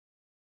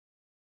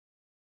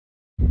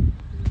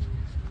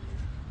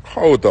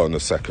Hold on a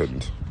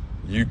second.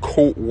 You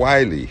caught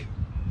Wiley.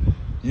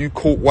 You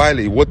caught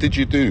Wiley. What did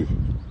you do?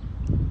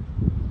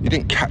 You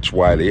didn't catch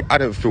Wiley. I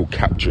don't feel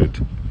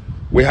captured.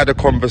 We had a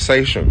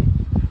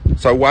conversation.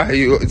 So why are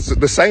you... It's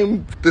the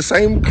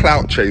same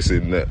clout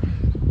chasing that...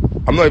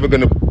 I'm not even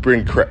going to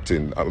bring Crept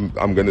in.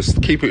 I'm going to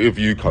keep it with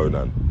you,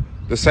 Konan.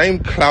 The same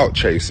clout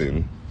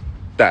chasing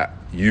that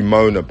you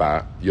moan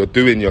about, you're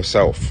doing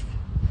yourself.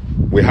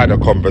 We had a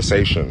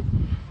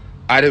conversation.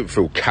 I didn't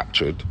feel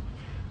captured.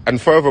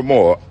 And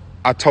furthermore,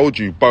 I told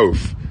you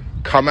both,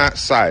 come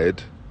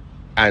outside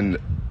and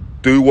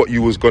do what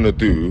you was going to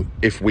do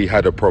if we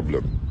had a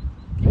problem.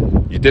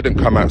 You didn't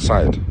come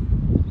outside.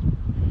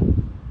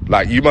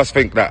 Like, you must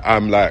think that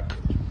I'm like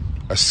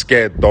a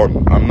scared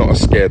Don. I'm not a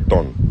scared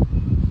Don.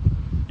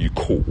 You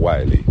caught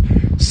Wiley.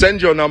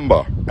 Send your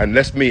number and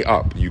let's meet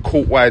up. You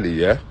caught Wiley,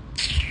 yeah?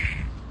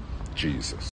 Jesus.